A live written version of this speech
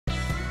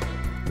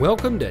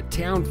Welcome to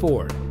Towne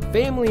Ford,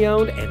 family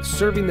owned and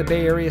serving the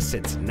Bay Area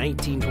since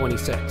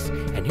 1926.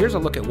 And here's a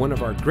look at one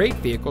of our great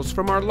vehicles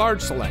from our large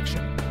selection.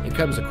 It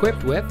comes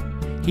equipped with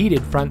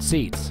heated front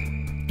seats,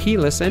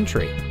 keyless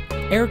entry,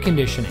 air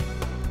conditioning,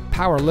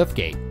 power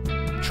liftgate,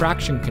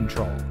 traction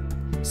control,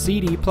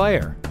 CD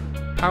player,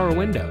 power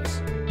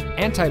windows,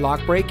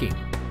 anti-lock braking,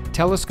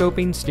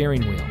 telescoping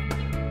steering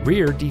wheel,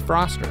 rear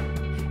defroster,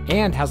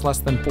 and has less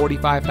than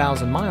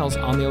 45,000 miles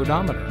on the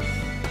odometer.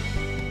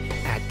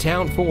 At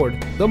Towne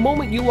Ford, the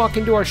moment you walk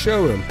into our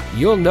showroom,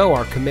 you'll know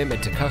our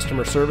commitment to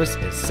customer service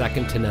is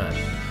second to none.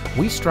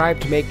 We strive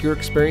to make your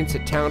experience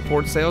at Towne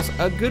Ford sales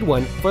a good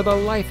one for the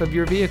life of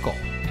your vehicle.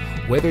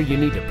 Whether you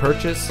need to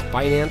purchase,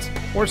 finance,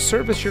 or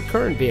service your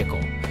current vehicle,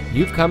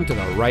 you've come to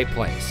the right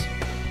place.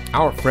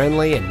 Our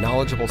friendly and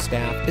knowledgeable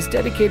staff is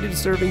dedicated to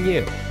serving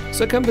you,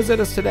 so come visit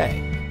us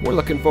today. We're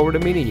looking forward to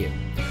meeting you.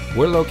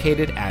 We're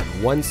located at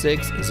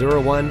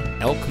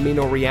 1601 El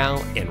Camino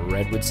Real in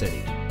Redwood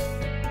City.